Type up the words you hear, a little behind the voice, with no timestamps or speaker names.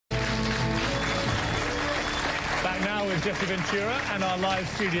Jesse Ventura and our live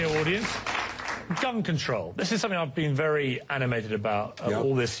studio audience. Gun control. This is something I've been very animated about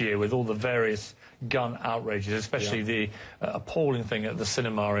all this year with all the various gun outrages, especially the appalling thing at the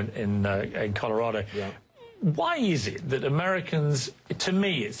cinema in Colorado. Why is it that Americans, to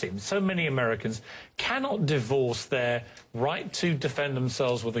me it seems, so many Americans cannot divorce their right to defend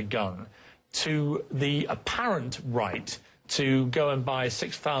themselves with a gun to the apparent right to go and buy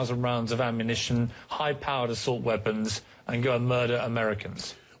 6,000 rounds of ammunition, high-powered assault weapons, and go and murder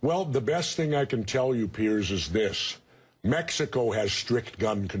Americans? Well, the best thing I can tell you, Piers, is this. Mexico has strict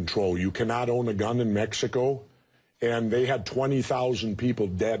gun control. You cannot own a gun in Mexico, and they had 20,000 people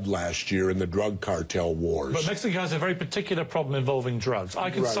dead last year in the drug cartel wars. But Mexico has a very particular problem involving drugs. I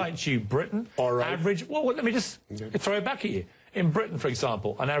can cite you Britain, average... Well, let me just throw it back at you. In Britain, for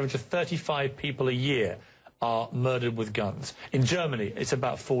example, an average of 35 people a year are murdered with guns. In Germany, it's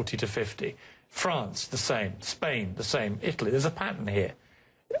about 40 to 50. France, the same. Spain, the same. Italy, there's a pattern here.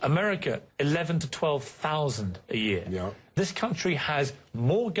 America, 11 to 12,000 a year. This country has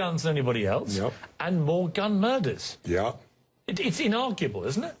more guns than anybody else and more gun murders. It's inarguable,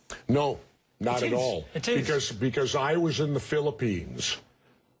 isn't it? No, not at all. It is. Because I was in the Philippines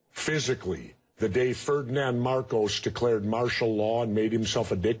physically the day Ferdinand Marcos declared martial law and made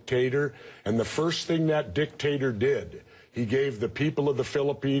himself a dictator. And the first thing that dictator did, he gave the people of the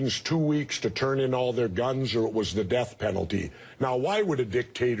Philippines 2 weeks to turn in all their guns or it was the death penalty. Now, why would a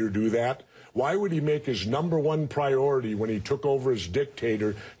dictator do that? Why would he make his #1 priority when he took over as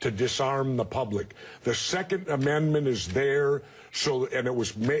dictator to disarm the public? The Second Amendment is there, and it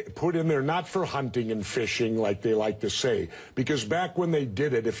was put in there not for hunting and fishing like they like to say, because back when they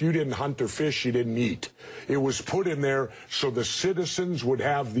did it, if you didn't hunt or fish, you didn't eat. It was put in there so the citizens would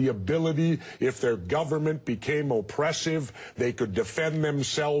have the ability, if their government became oppressive, they could defend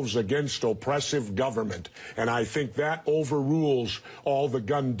themselves against oppressive government. And I think that overrules all the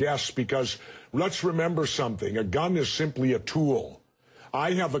gun deaths, because let's remember something. A gun is simply a tool.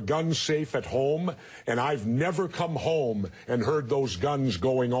 I have a gun safe at home, and I've never come home and heard those guns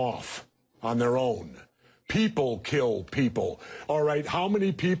going off on their own. People kill people. All right, how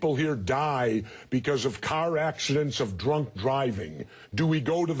many people here die because of car accidents of drunk driving? Do we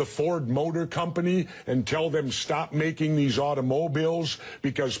go to the Ford Motor Company and tell them stop making these automobiles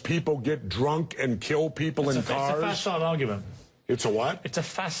because people get drunk and kill people in cars? It's a facile argument. It's a what? It's a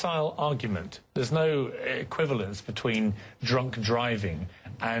facile argument. There's no equivalence between drunk driving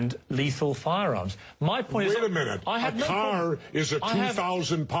and lethal firearms. My point is... Wait a minute. A car is a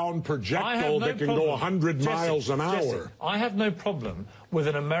 2,000-pound projectile that can go 100 miles an hour. Jesse, I have no problem with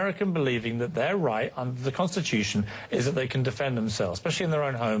an American believing that their right under the Constitution is that they can defend themselves, especially in their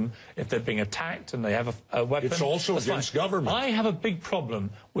own home, if they're being attacked and they have a weapon. It's also against government. I have a big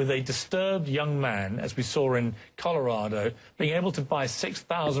problem with a disturbed young man, as we saw in Colorado, being able to buy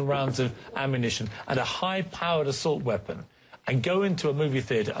 6,000 rounds of ammunition and a high-powered assault weapon and go into a movie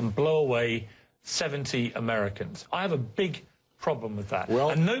theatre and blow away 70 Americans. I have a big problem with that.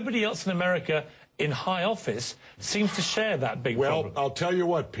 And nobody else in America in high office seems to share that big problem. Well, I'll tell you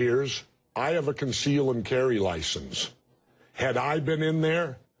what, Piers. I have a conceal and carry license. Had I been in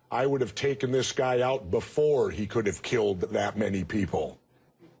there, I would have taken this guy out before he could have killed that many people.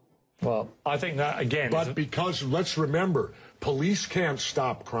 Well, I think that, again... But because, let's remember, police can't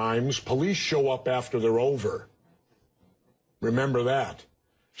stop crimes. Police show up after they're over. Remember that.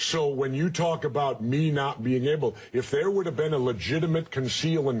 So when you talk about me not being able... If there would have been a legitimate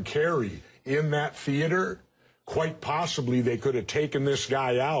conceal and carry in that theater, quite possibly they could have taken this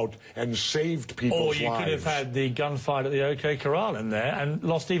guy out and saved people's lives. Or you could have had the gunfight at the OK Corral in there and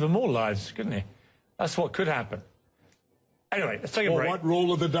lost even more lives, couldn't you? That's what could happen. Anyway, let's take a break. What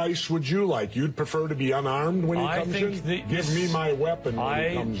roll of the dice would you like? You'd prefer to be unarmed when he comes in? Give me my weapon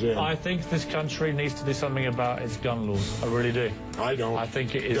when he comes in. I think this country needs to do something about its gun laws. I really do. I don't. I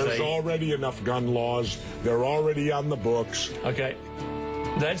think it is There's already enough gun laws. They're already on the books. Okay.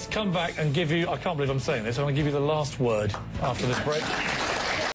 Let's come back and give you... I can't believe I'm saying this. I'm going to give you the last word after this break.